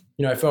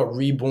 I felt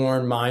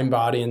reborn mind,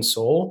 body, and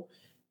soul.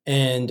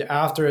 And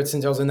after it,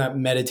 since I was in that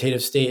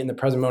meditative state in the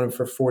present moment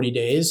for 40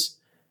 days,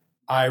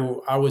 I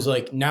was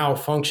like now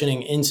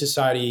functioning in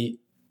society,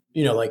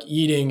 like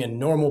eating a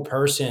normal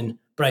person,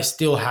 but I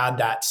still had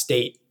that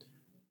state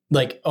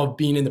like of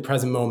being in the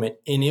present moment.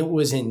 And it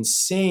was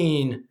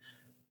insane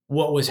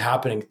what was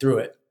happening through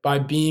it. By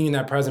being in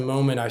that present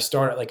moment,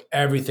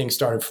 everything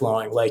started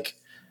flowing. Like,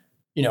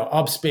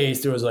 up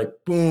space, there was like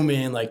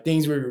booming, like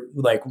things were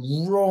like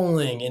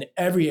rolling in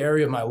every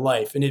area of my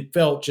life. And it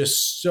felt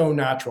just so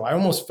natural. I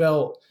almost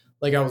felt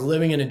like I was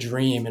living in a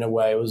dream in a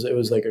way. It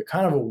was like a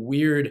kind of a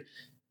weird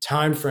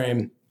time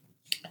frame.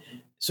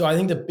 So I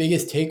think the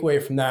biggest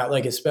takeaway from that,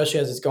 like, especially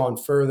as it's gone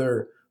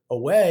further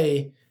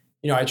away,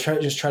 I try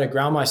to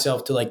ground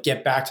myself to like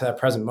get back to that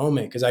present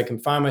moment, because I can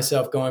find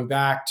myself going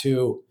back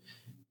to,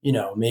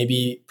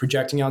 maybe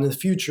projecting out into the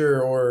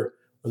future or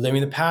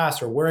living in the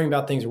past or worrying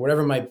about things or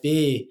whatever it might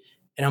be.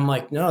 And I'm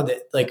like, no,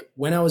 that like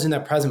when I was in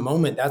that present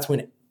moment, that's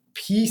when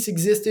peace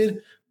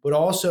existed, but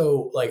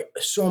also like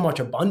so much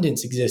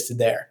abundance existed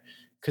there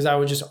because I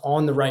was just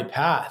on the right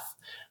path.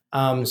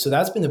 So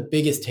that's been the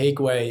biggest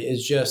takeaway,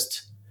 is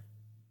just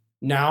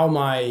now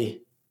my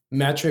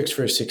metrics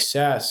for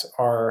success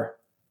are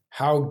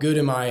how good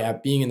am I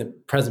at being in the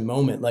present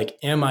moment? Like,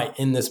 am I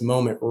in this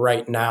moment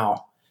right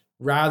now,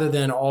 rather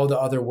than all the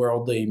other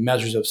worldly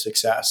measures of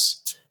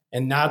success?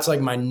 And that's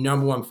like my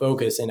number one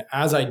focus. And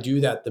as I do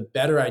that, the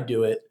better I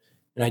do it,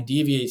 and I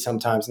deviate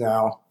sometimes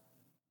now,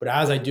 But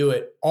as I do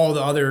it, all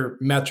the other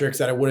metrics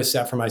that I would have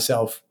set for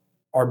myself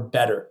are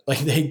better. Like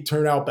they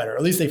turn out better.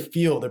 At least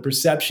the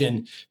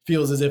perception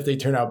feels as if they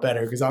turn out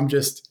better because I'm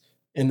just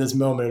in this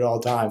moment at all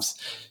times.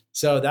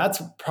 So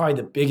that's probably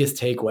the biggest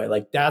takeaway.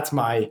 Like that's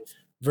my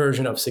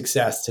version of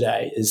success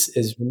today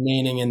is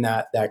remaining in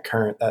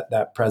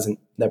that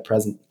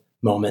present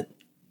moment.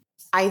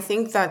 I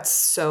think that's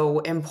so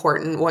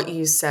important what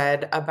you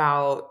said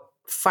about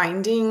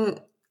finding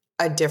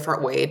a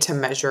different way to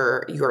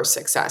measure your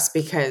success,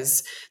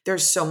 because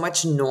there's so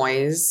much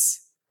noise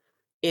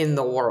in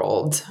the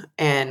world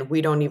and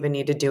we don't even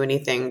need to do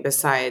anything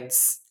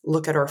besides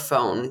look at our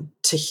phone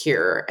to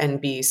hear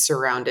and be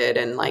surrounded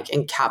and like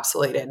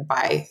encapsulated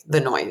by the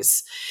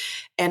noise.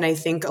 And I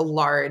think a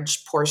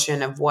large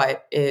portion of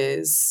what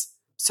is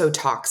so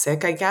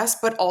toxic, I guess,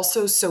 but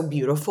also so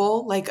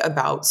beautiful, like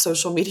about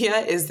social media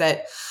is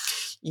that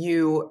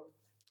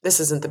this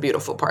isn't the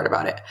beautiful part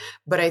about it,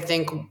 but I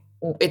think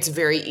it's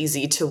very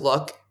easy to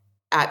look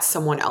at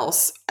someone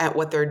else, at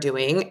what they're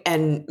doing,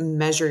 and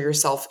measure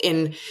yourself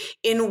in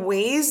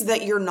ways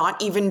that you're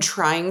not even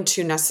trying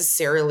to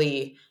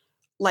necessarily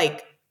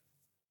like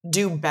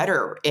do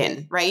better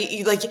in, right?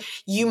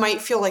 You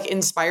might feel like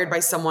inspired by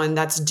someone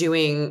that's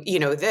doing,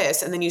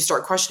 this, and then you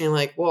start questioning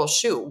like, well,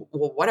 shoot,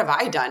 well, what have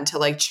I done to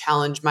like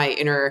challenge my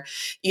inner,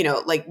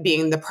 like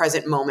being the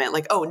present moment?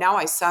 Like, oh, now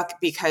I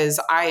suck because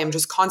I am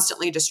just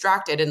constantly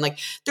distracted. And like,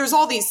 there's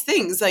all these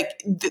things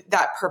like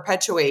that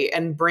perpetuate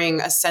and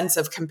bring a sense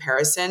of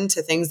comparison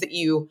to things that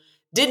you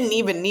didn't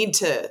need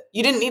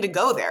to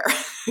go there.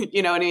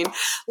 You know what I mean?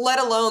 Let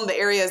alone the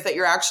areas that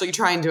you're actually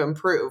trying to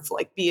improve,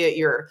 like be it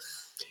your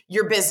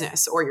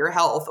business or your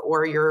health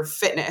or your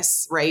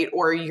fitness, right?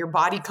 Or your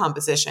body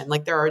composition.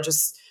 Like there are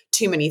just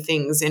too many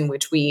things in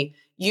which we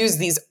use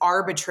these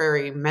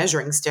arbitrary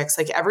measuring sticks.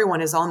 Like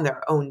everyone is on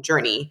their own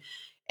journey.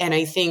 And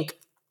I think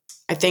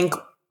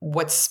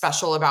what's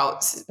special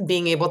about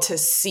being able to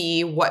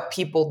see what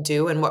people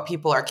do and what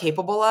people are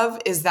capable of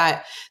is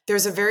that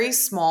there's a very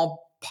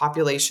small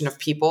population of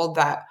people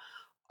that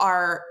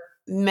are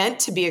meant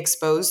to be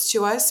exposed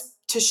to us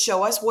to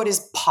show us what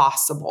is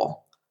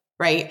possible,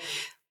 right?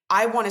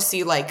 I want to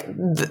see like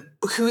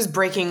who's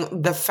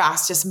breaking the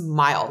fastest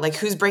mile, like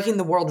who's breaking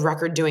the world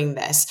record doing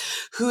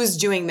this, who's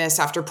doing this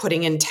after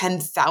putting in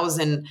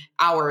 10,000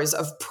 hours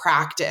of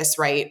practice,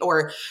 right?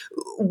 Or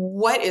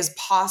what is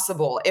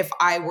possible if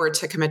I were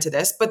to commit to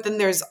this. But then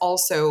there's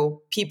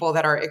also people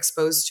that are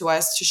exposed to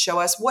us to show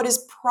us what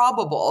is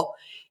probable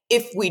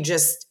if we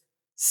just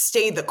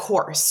stay the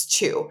course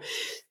too.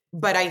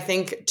 But I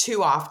think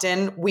too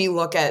often we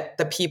look at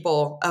the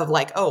people of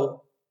like,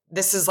 oh,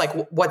 this is like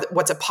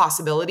what's a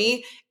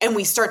possibility, and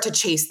we start to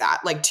chase that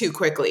like too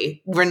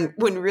quickly when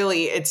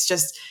really it's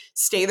just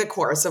stay the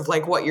course of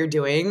like what you're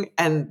doing,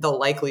 and the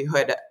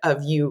likelihood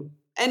of you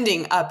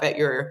ending up at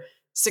your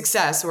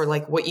success or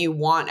like what you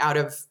want out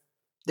of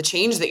the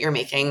change that you're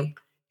making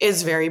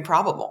is very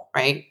probable,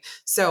 right?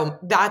 So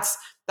that's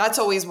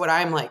always what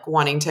I'm like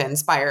wanting to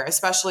inspire,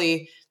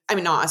 especially, I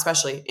mean, not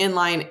especially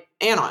inline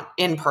and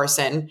in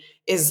person,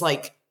 is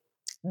like,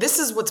 this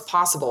is what's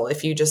possible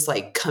if you just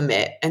like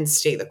commit and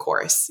stay the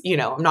course.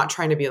 I'm not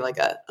trying to be like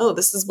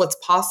this is what's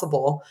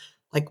possible,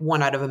 like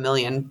 1 out of a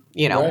million,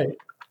 Right.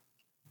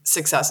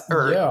 success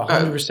or Yeah,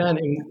 100%.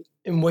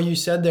 And what you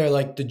said there,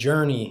 like the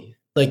journey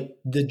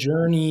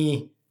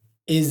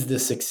is the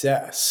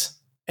success.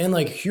 And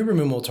like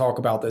Huberman will talk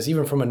about this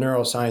even from a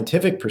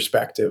neuroscientific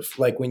perspective.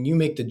 Like when you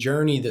make the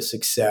journey the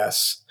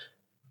success,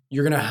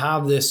 you're going to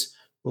have this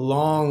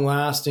long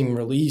lasting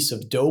release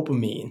of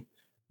dopamine.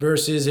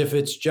 Versus if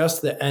it's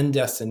just the end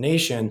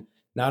destination,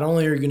 not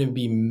only are you going to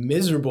be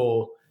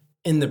miserable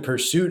in the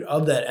pursuit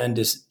of that end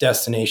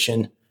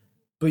destination,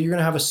 but you're going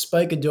to have a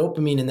spike of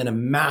dopamine and then a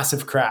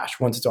massive crash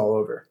once it's all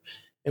over.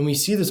 And we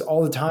see this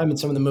all the time in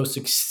some of the most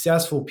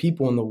successful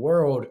people in the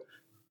world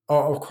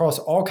across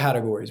all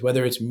categories,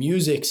 whether it's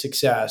music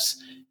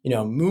success,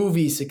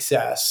 movie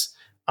success,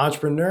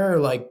 entrepreneur,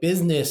 like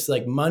business,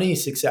 like money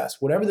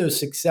success, whatever those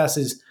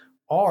successes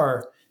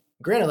are.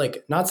 Granted,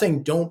 like not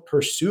saying don't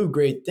pursue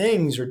great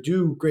things or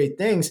do great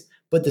things,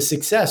 but the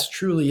success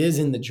truly is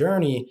in the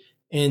journey.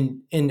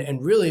 And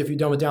really, if you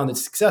dumb it down, the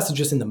success is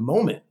just in the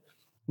moment.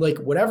 Like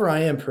whatever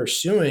I am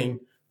pursuing,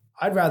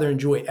 I'd rather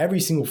enjoy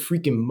every single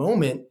freaking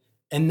moment.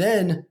 And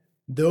then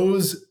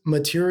those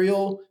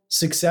material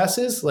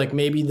successes, like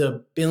maybe the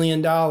 $1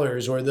 billion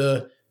or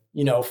the,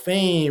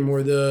 fame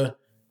or the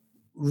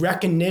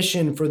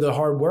recognition for the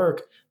hard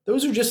work,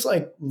 those are just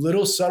like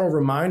little subtle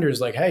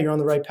reminders like, hey, you're on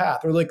the right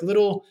path. Or like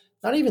little,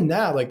 not even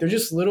that, like they're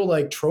just little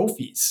like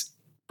trophies.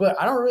 But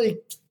I don't really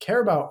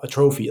care about a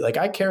trophy. Like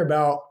I care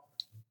about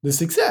the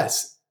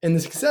success. And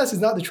the success is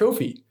not the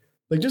trophy.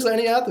 Like just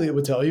any athlete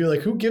would tell you,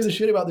 like who gives a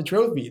shit about the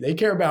trophy? They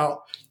care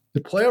about the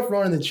playoff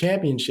run and the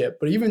championship.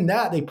 But even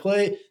that,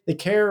 they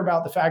care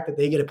about the fact that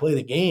they get to play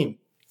the game.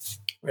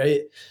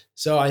 Right.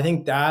 So I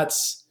think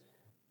that's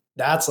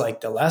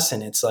like the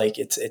lesson. It's like,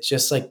 it's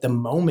just like the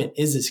moment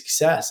is a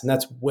success. And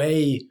that's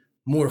way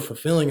more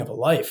fulfilling of a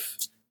life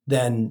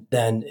then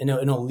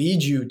it'll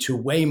lead you to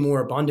way more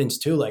abundance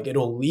too. Like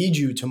it'll lead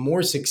you to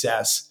more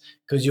success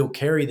because you'll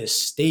carry this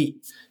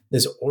state,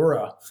 this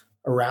aura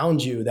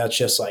around you that's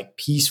just like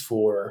peaceful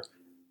or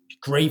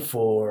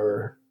grateful,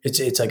 or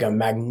it's like a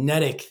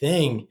magnetic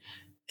thing.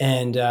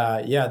 And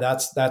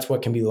that's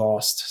what can be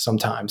lost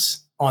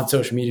sometimes on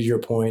social media, to your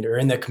point, or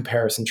in the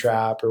comparison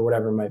trap or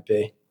whatever it might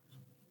be.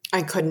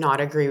 I could not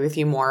agree with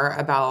you more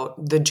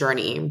about the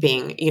journey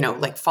being,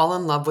 like fall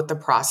in love with the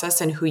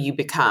process and who you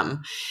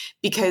become,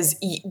 because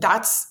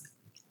that's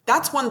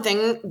one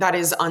thing that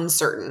is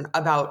uncertain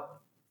about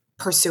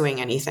pursuing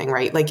anything,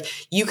 right? Like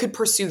you could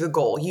pursue the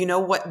goal, you know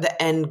what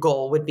the end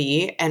goal would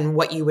be and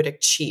what you would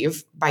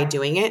achieve by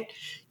doing it.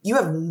 You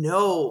have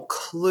no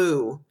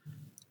clue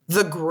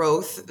the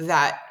growth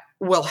that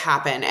will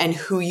happen and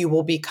who you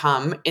will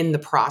become in the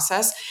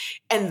process.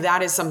 And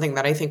that is something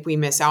that I think we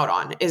miss out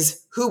on,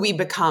 is who we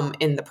become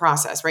in the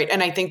process, right?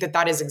 And I think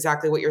that is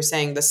exactly what you're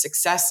saying. The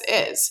success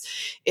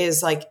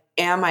is like,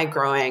 am I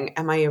growing?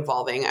 Am I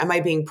evolving? Am I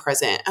being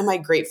present? Am I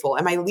grateful?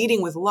 Am I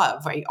leading with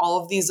love? Right? All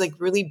of these like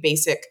really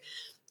basic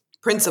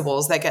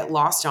principles that get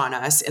lost on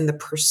us in the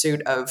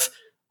pursuit of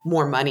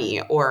more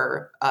money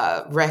or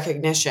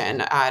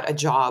recognition at a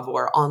job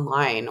or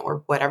online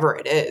or whatever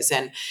it is.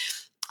 And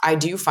I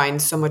do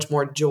find so much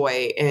more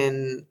joy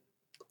in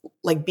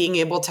like being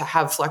able to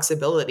have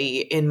flexibility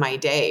in my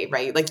day,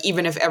 right? Like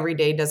even if every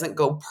day doesn't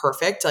go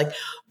perfect, like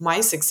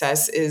my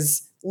success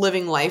is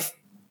living life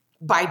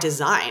by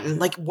design.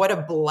 Like what a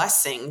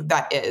blessing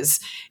that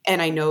is.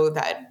 And I know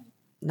that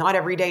not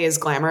every day is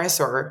glamorous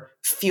or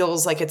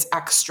feels like it's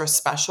extra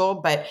special,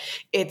 but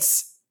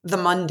it's the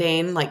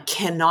mundane, like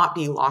cannot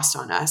be lost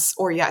on us.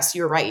 Or yes,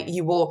 you're right.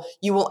 You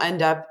will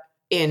end up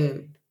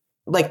in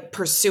like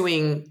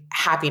pursuing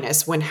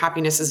happiness when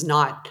happiness is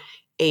not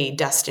a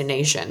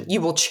destination. You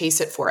will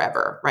chase it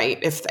forever, right?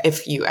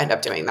 If you end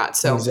up doing that.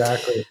 So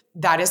Exactly.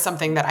 that is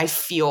something that I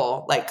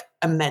feel like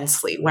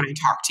immensely when I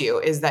talk to you,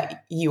 is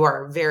that you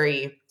are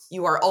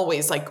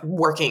always like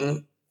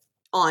working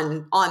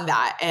on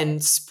that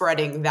and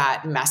spreading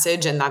that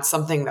message. And that's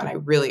something that I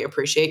really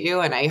appreciate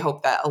you. And I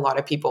hope that a lot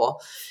of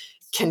people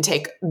can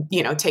take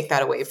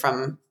that away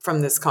from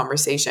this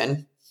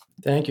conversation.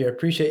 Thank you. I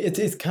appreciate it.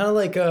 It's kind of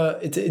like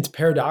it's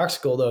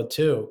paradoxical though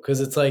too,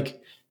 because it's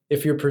like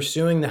if you're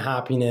pursuing the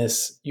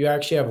happiness, you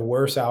actually have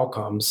worse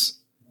outcomes.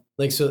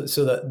 Like so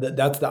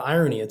that's the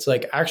irony. It's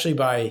like actually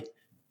by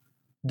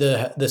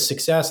the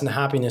success and the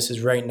happiness is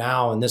right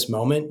now in this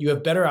moment, you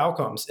have better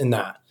outcomes in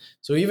that.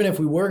 So even if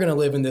we were going to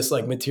live in this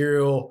like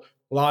material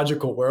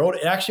logical world,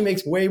 it actually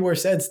makes way more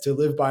sense to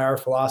live by our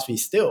philosophy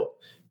still,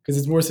 because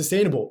it's more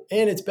sustainable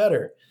and it's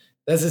better.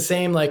 That's the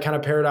same like kind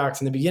of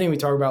paradox in the beginning. We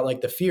talk about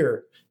like the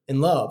fear and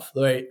love,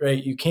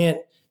 right? You can't,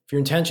 if your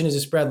intention is to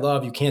spread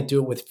love, you can't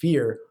do it with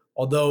fear,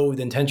 although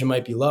the intention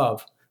might be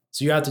love.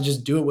 So you have to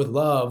just do it with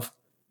love.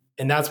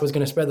 And that's what's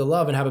going to spread the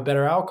love and have a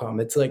better outcome.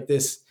 It's like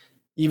this,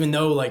 even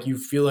though like you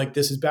feel like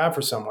this is bad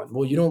for someone,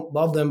 well, you don't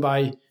love them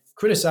by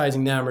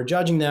criticizing them or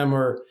judging them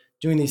or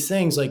doing these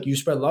things. Like you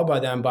spread love by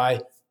them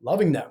by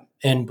loving them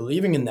and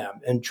believing in them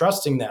and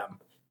trusting them.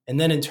 And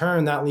then in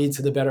turn, that leads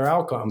to the better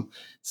outcome.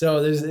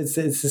 So it's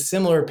a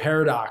similar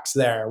paradox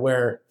there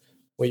where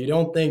what you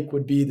don't think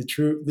would be the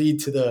true lead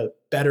to the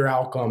better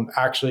outcome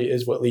actually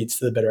is what leads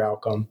to the better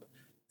outcome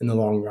in the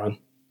long run.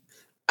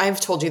 I've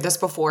told you this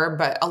before,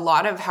 but a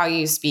lot of how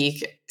you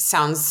speak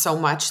sounds so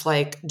much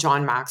like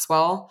John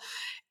Maxwell.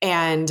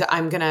 And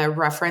I'm going to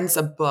reference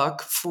a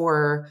book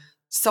for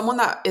someone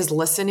that is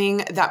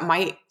listening that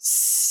might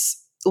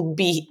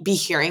be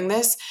hearing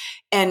this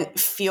and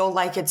feel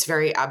like it's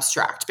very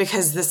abstract,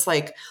 because this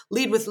like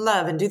lead with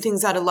love and do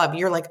things out of love.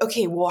 You're like,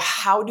 okay, well,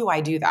 how do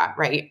I do that?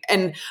 Right.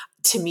 And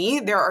to me,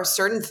 there are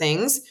certain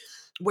things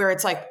where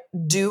it's like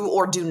do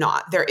or do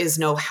not. There is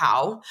no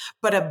how.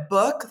 But a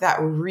book that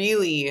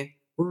really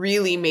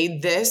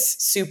made this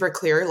super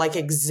clear, like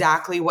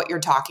exactly what you're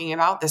talking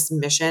about, this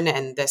mission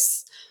and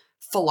this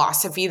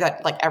philosophy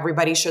that like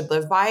everybody should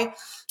live by,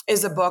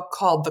 is a book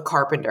called The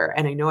Carpenter.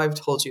 And I know I've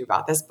told you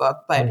about this book,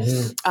 but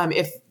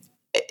if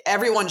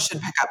everyone should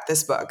pick up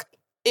this book.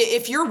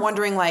 If you're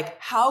wondering like,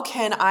 how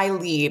can I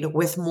lead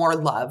with more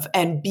love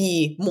and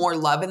be more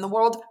love in the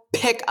world,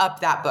 pick up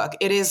that book.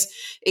 It is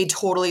a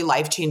totally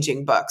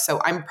life-changing book. So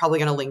I'm probably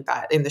going to link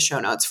that in the show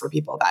notes for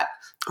people that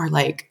are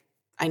like,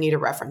 I need a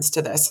reference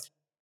to this.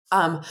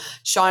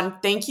 Shaun,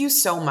 thank you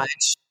so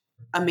much.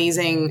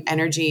 Amazing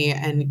energy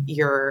and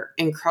your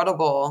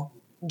incredible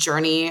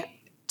journey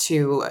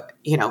to,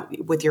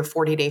 with your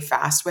 40-day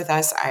fast with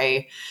us.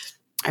 I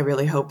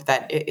really hope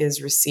that it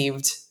is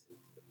received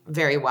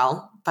very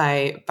well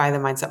by the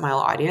Mindset Mile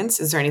audience.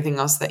 Is there anything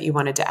else that you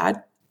wanted to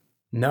add?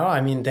 No,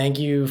 I mean, thank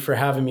you for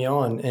having me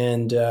on,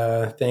 and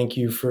thank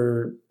you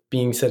for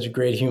being such a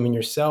great human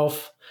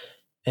yourself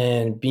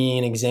and being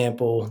an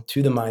example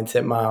to the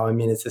Mindset Mile. I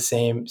mean, it's the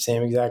same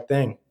exact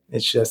thing.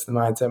 It's just the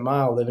Mindset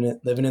Mile,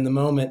 living in the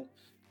moment,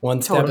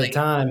 one step at a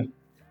time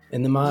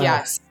in the mile.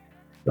 Yes.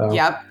 So.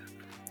 Yep.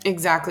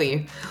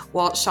 Exactly.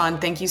 Well, Shaun,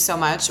 thank you so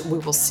much. We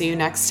will see you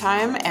next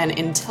time. And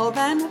until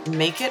then,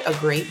 make it a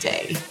great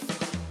day.